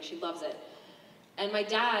favorite thing. She loves it. And my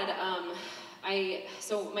dad,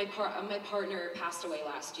 so my partner passed away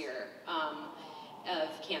last year of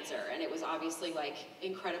cancer, and it was obviously like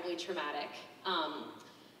incredibly traumatic.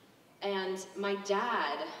 And my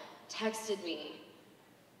dad texted me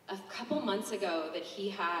a couple months ago that he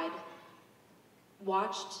had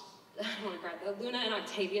watched, I don't want to cry, the Luna and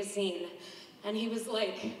Octavia scene, and he was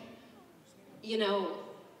like, you know,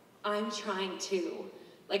 I'm trying to.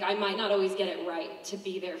 Like, I might not always get it right to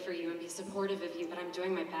be there for you and be supportive of you, but I'm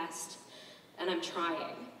doing my best, and I'm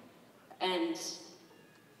trying. And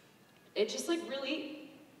it just, like, really,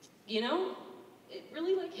 you know, it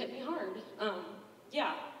really, like, hit me hard.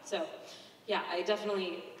 Yeah, so, yeah, I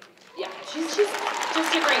definitely, yeah, she's just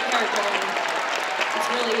a great character. It's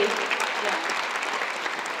really, yeah.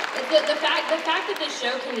 The fact that this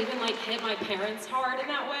show can even, like, hit my parents hard in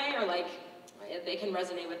that way, or, like, they can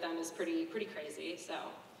resonate with them is pretty crazy, so,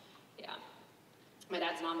 yeah. My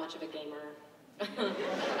dad's not much of a gamer.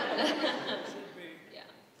 Yeah.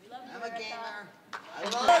 I'm a gamer. I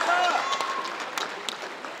love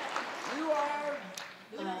it. You are.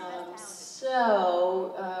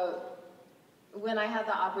 When I had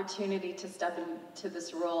the opportunity to step into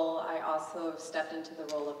this role, I also stepped into the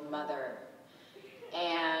role of mother.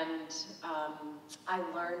 And I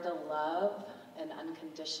learned a love, an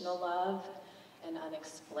unconditional love, an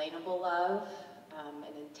unexplainable love,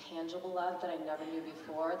 an intangible love that I never knew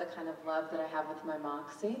before, the kind of love that I have with my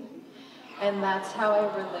Moxie. And that's how I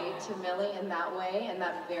relate to Millie in that way, and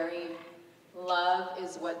that very love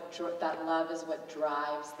is what,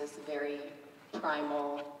 drives this very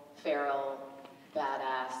primal, feral,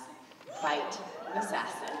 badass fight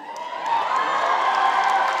assassin.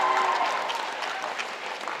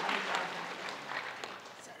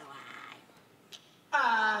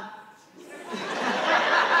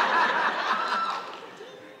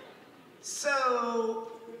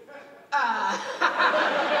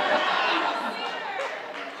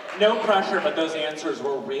 No pressure, but those answers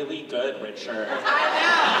were really good, Richard. I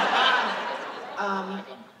know.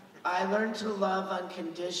 I learned to love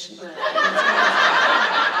unconditionally.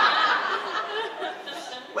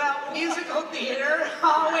 Well, musical theater,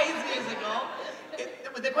 always musical.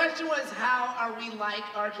 The question was, how are we like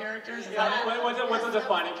our characters? What's the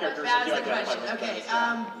defining characters That's that you the question. identify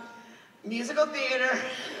with? Okay. Musical theater.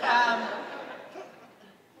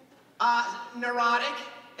 Neurotic.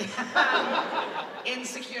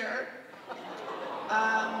 Insecure.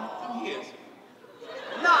 He is.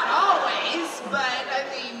 Not always, but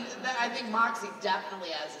I think Moxie definitely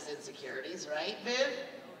has his insecurities, right, Viv?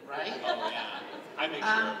 Right? Oh yeah, I make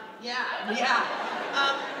sure. Yeah.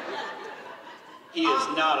 He is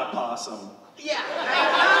not a possum. Yeah,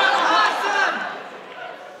 awesome!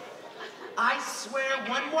 I swear,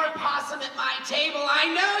 one more possum at my table, I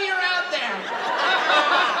know you're out there.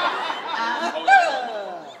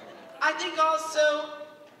 I think also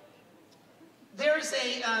there's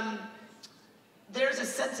a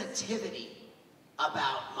sensitivity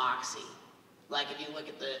about Moxie. Like if you look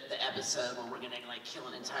at the episode where we're gonna like kill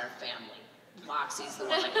an entire family, Moxie's the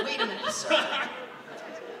one like, wait a minute, sir.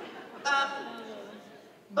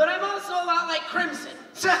 But I'm also a lot like Crimson.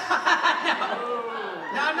 No,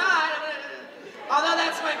 I'm not. Although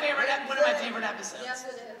that's one of my favorite episodes. Yes,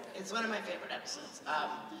 it is. It's one of my favorite episodes.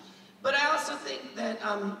 But I also think that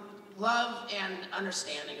love and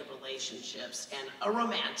understanding of relationships and a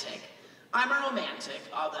romantic. I'm a romantic,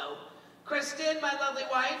 although, Kristen, my lovely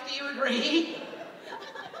wife, do you agree?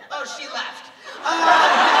 Oh, she left.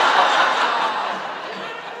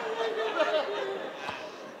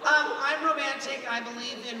 I'm romantic, I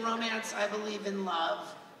believe in romance, I believe in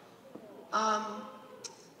love.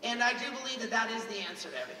 And I do believe that that is the answer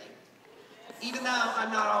to everything. Even though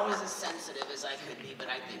I'm not always as sensitive as I could be, but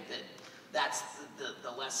I think that that's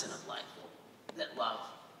the lesson of life. That love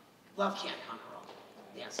can't conquer all.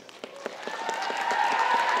 The answer.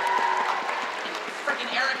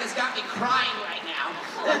 Frickin' Erica's got me crying right now.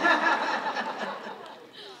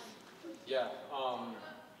 Yeah,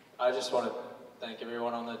 I just want to thank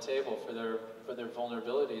everyone on the table for their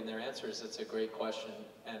vulnerability and their answers. It's a great question,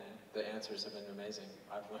 and the answers have been amazing.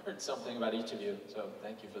 I've learned something about each of you, so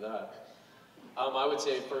thank you for that. I would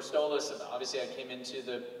say for Stolas, obviously I came into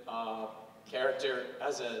the character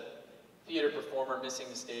as a theater performer missing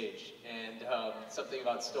the stage, and something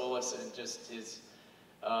about Stolas and just his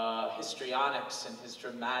histrionics and his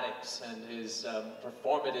dramatics and his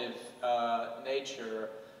performative nature,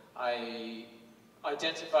 I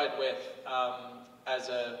identified with as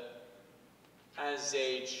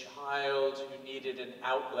a child who needed an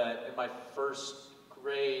outlet. In my first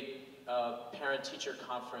grade parent-teacher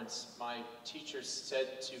conference, my teacher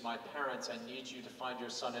said to my parents, "I need you to find your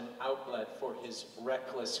son an outlet for his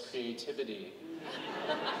reckless creativity.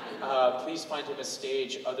 Please find him a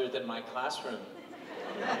stage other than my classroom."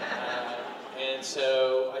 And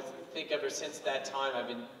so I think ever since that time I've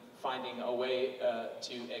been finding a way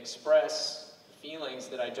to express feelings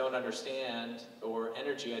that I don't understand, or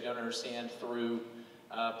energy I don't understand, through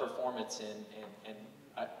performance. And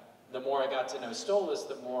the more I got to know Stolas,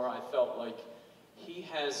 the more I felt like he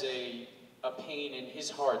has a pain in his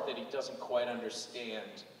heart that he doesn't quite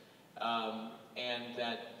understand. And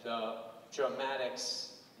that the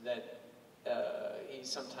dramatics that he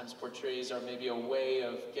sometimes portrays are maybe a way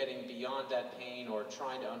of getting beyond that pain or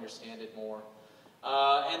trying to understand it more.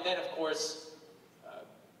 And then, of course,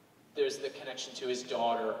 there's the connection to his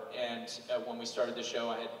daughter. And when we started the show,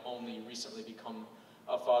 I had only recently become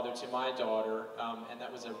a father to my daughter, and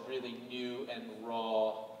that was a really new and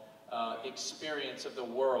raw experience of the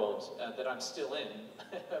world that I'm still in.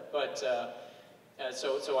 But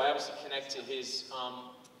so I obviously connect to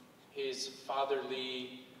his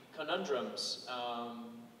fatherly conundrums,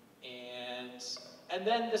 and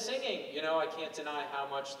then the singing. You know, I can't deny how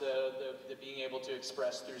much the being able to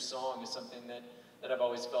express through song is something that I've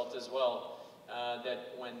always felt as well.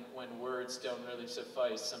 That when words don't really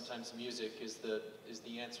suffice, sometimes music is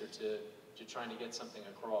the answer to trying to get something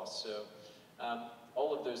across. So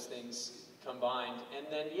all of those things combined, and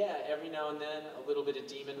then yeah, every now and then a little bit of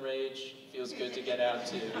demon rage feels good to get out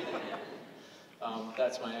too.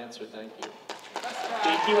 That's my answer. Thank you.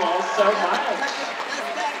 Thank you all so much.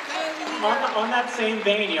 On that same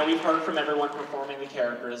vein, you know, we've heard from everyone performing the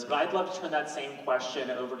characters, but I'd love to turn that same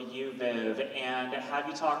question over to you, Viv, and have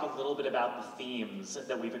you talk a little bit about the themes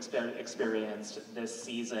that we've experienced this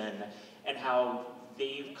season and how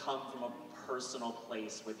they've come from a personal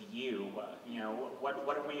place with you. You know,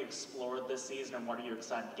 what have we explored this season, and what are you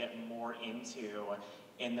excited to get more into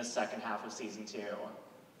in the second half of season 2?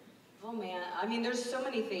 Oh man, I mean, there's so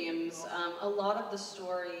many themes. A lot of the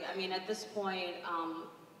story, I mean, at this point,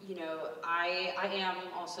 you know, I am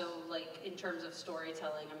also, like, in terms of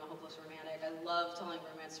storytelling, I'm a hopeless romantic. I love telling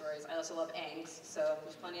romance stories. I also love angst, so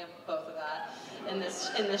there's plenty of both of that in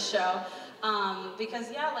this show.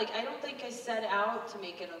 Because yeah, like, I don't think I set out to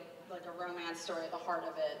make it like a romance story at the heart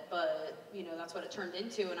of it, but you know, that's what it turned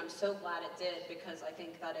into, and I'm so glad it did, because I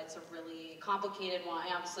think that it's a really complicated one.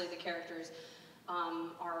 Obviously, the characters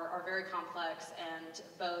are very complex, and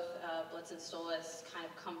both Blitz and Stolas kind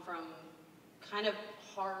of come from kind of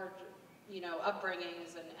hard, you know,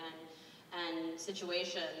 upbringings and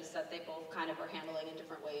situations that they both kind of are handling in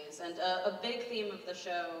different ways. And a big theme of the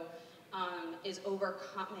show is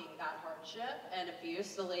overcoming that hardship and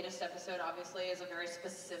abuse. The latest episode, obviously, is a very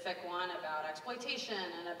specific one about exploitation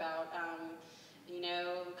and about, you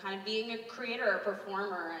know, kind of being a creator, a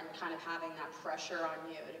performer, and kind of having that pressure on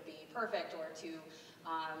you to be perfect or to,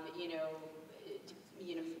 you know,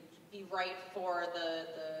 be right for the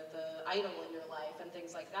idol in your life and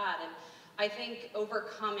things like that. And I think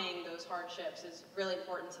overcoming those hardships is really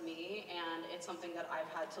important to me, and it's something that I've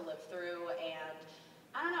had to live through, and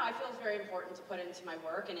I don't know, I feel it's very important to put into my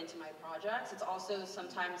work and into my projects. It's also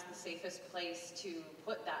sometimes the safest place to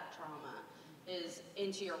put that trauma is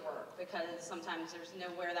into your work, because sometimes there's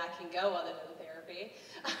nowhere that can go other than therapy.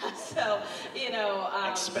 So, you know...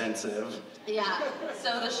 expensive. Yeah,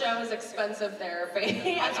 so the show is expensive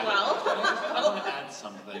therapy as well. I want to add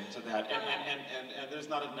something to that, and there's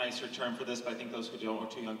not a nicer term for this, but I think those who don't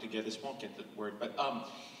are too young to get this won't get the word, but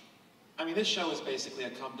I mean, this show is basically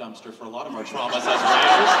a cum dumpster for a lot of our traumas as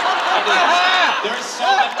writers. It is. There's so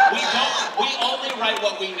much, we only write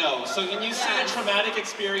what we know. So when you see a traumatic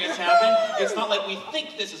experience happen, it's not like we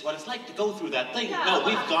think this is what it's like to go through that thing. Yeah. No,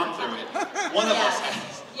 we've gone through it. One of us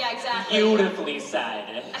has. Yeah, exactly. Beautifully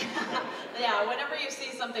said. Yeah, whenever you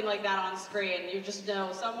see something like that on screen, you just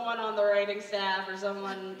know someone on the writing staff or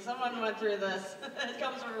someone went through this. It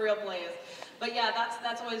comes from a real place. But yeah,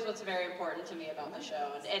 that's always what's very important to me about the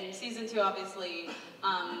show. And season 2, obviously,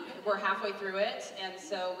 we're halfway through it, and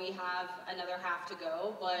so we have another half to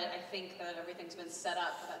go. But I think that everything's been set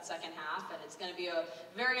up for that second half, and it's going to be a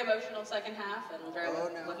very emotional second half, and I'm very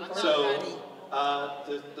looking forward to it.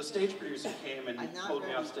 So the stage producer came and pulled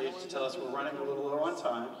me off stage to tell us we're running a little low on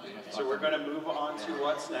time, so we're going to move on to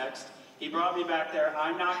what's next. He brought me back there.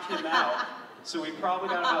 I knocked him out So we probably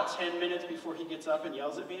got about 10 minutes before he gets up and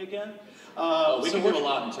yells at me again. We can do a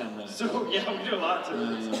lot in 10 minutes. So yeah, we do a lot in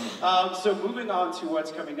 10 minutes. So moving on to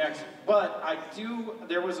what's coming next. But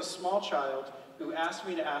there was a small child who asked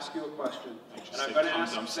me to ask you a question. And I'm going to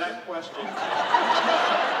ask that question.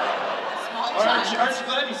 Aren't you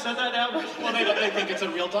glad you said that now? Well, they think it's a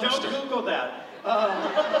real dumpster. Don't Google that.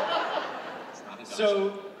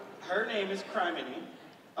 So her name is Criminy.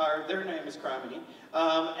 Their name is Criminy.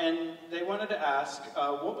 And they wanted to ask,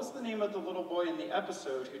 what was the name of the little boy in the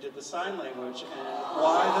episode who did the sign language, and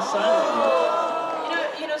why the sign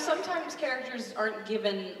language? You know, sometimes characters aren't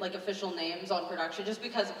given like official names on production, just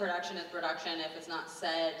because the production is production. If it's not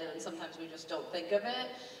said, then sometimes we just don't think of it.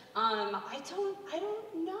 I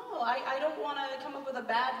don't know. I don't want to come up with a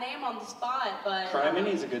bad name on the spot, but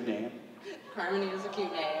Criminy is a good name. Criminy is a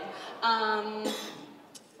cute name.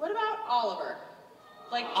 What about Oliver?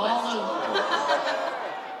 Like Oliver.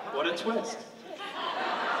 What a twist.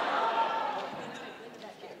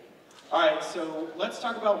 All right, so let's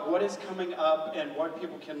talk about what is coming up and what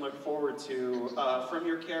people can look forward to from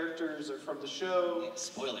your characters or from the show.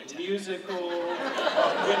 Spoiler time. Musical,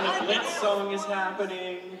 when the Blitz song is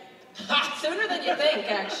happening. Sooner than you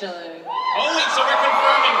think, actually. Oh wait, so we're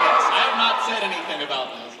confirming this. I have not said anything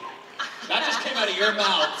about this. That just came out of your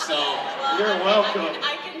mouth, so you're welcome.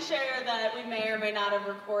 I can share that we may or may not have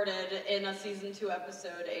recorded in a season 2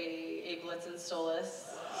 episode a Blitz and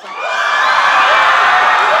Stolas song.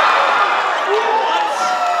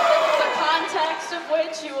 The context of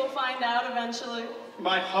which you will find out eventually.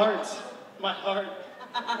 My heart.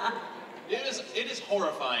 It is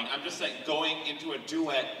horrifying. I'm just saying, going into a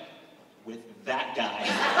duet with that guy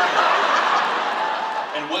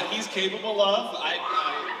and what he's capable of, I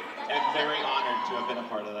am very honored to have been a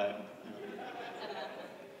part of that.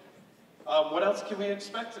 What else can we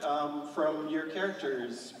expect from your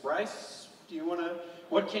characters? Bryce,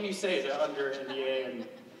 what can you say under NDA? And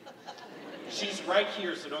she's right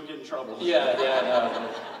here, so don't get in trouble. Yeah.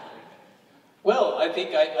 Well, I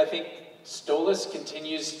think Stolas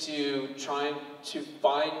continues to try to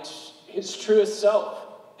find his truest self,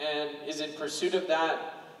 and is in pursuit of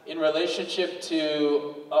that in relationship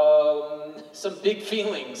to some big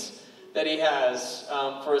feelings that he has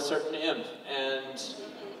for a certain imp, and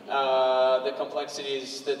the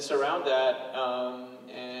complexities that surround that.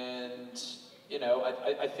 And you know,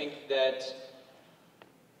 I think that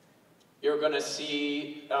you're going to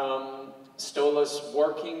see Stolas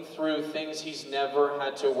working through things he's never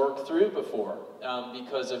had to work through before,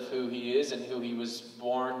 because of who he is and who he was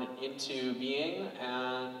born into being.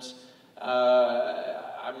 And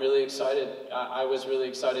I'm really excited. I was really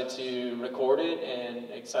excited to record it, and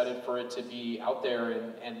excited for it to be out there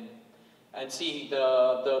and see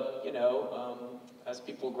the you know, as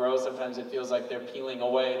people grow, sometimes it feels like they're peeling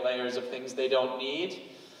away layers of things they don't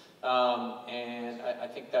need. And I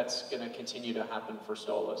think that's going to continue to happen for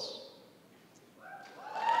Stolas.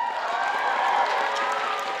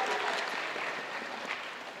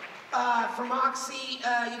 For Moxie,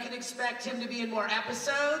 you can expect him to be in more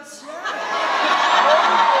episodes.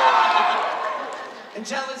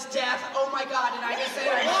 Until his death. Oh my God, did I just say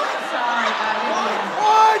I'm so sorry.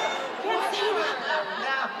 What?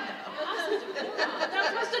 Not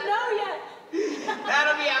supposed to know yet.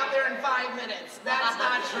 That'll be out there in 5 minutes. That's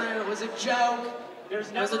not true. It was a joke.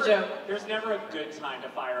 There's never a good time to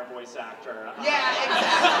fire a voice actor. Yeah,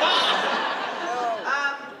 exactly.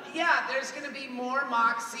 Yeah, there's going to be more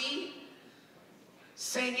Moxie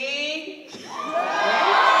singing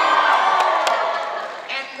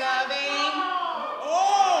and loving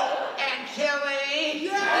and killing.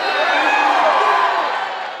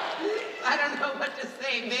 I don't know what to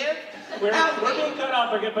say, Viv. We're being cut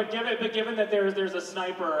off, but given that there's a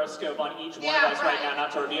sniper or a scope on each one of us right now,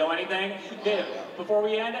 not to reveal anything. Viv, before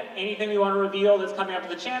we end, anything we want to reveal that's coming up to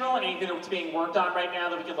the channel, anything that's being worked on right now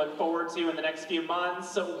that we can look forward to in the next few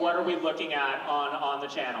months? So what are we looking at on the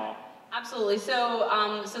channel? Absolutely. So,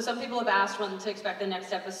 so some people have asked when to expect the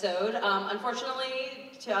next episode.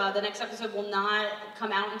 Unfortunately, the next episode will not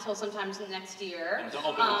come out until sometime next year. Don't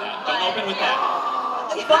open with that. Don't open with that.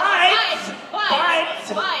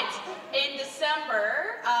 But in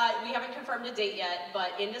December, we haven't confirmed a date yet,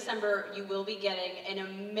 but in December you will be getting an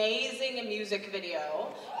amazing music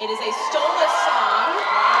video. It is a Stolas song.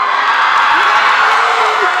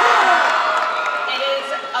 It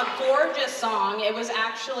is a gorgeous song. It was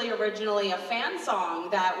actually originally a fan song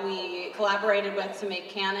that we collaborated with to make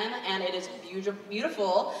canon, and it is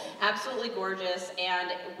beautiful, absolutely gorgeous,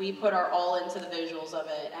 and we put our all into the visuals of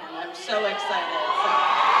it, and I'm so excited.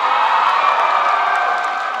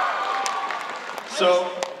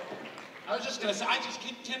 So I was just just gonna say,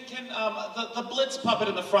 can the Blitz puppet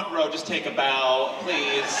in the front row just take a bow, please? We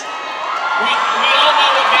all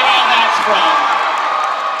know what video that's from.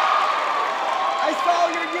 I saw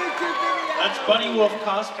your YouTube video. That's Bunny Wolf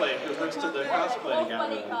Cosplay, who hooks to the cosplay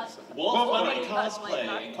gallery. Wolf Bunny Cosplay,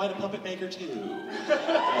 and quite a puppet maker too.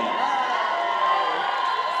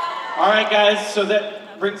 All right, guys, so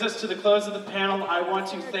that brings us to the close of the panel. I want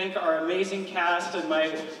to thank our amazing cast and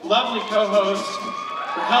my lovely co-host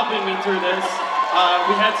for helping me through this.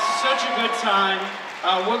 We had such a good time.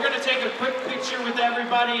 We're going to take a quick picture with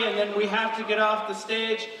everybody, and then we have to get off the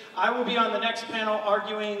stage. I will be on the next panel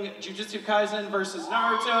arguing Jujutsu Kaisen versus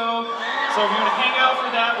Naruto. So if you want to hang out for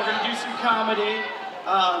that, we're going to do some comedy.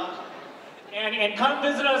 And come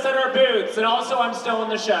visit us at our booths. And also, I'm still in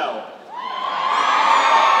the show.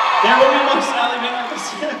 There will be more Sally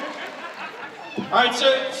Vans. All right,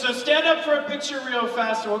 so stand up for a picture real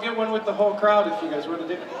fast, and we'll get one with the whole crowd if you guys want to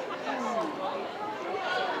do it.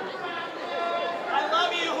 I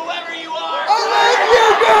love you, whoever you are. I love you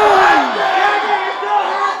guys!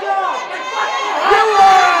 You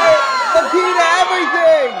are the key to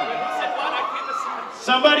everything!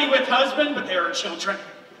 Somebody with husband, but there are children.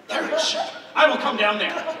 There are children. I will come down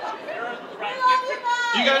there.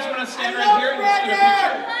 Do you guys want to stand right here and just get a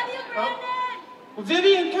picture? Oh. Well,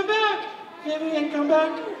 Vivian, come back. Vivian, come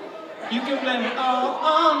back. You can blame it all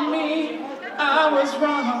on me. I was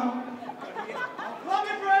wrong. Love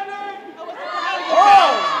you, Brandon.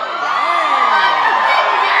 Oh!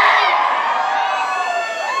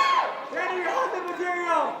 Brandon, your husband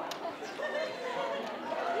material.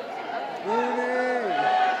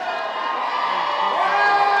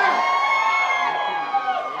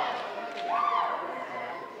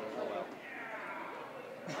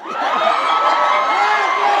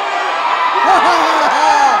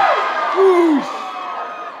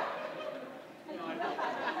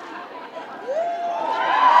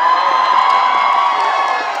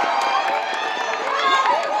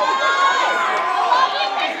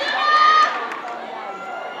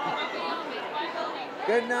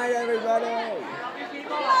 Good night, everybody.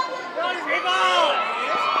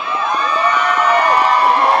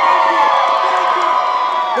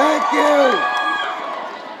 Thank you.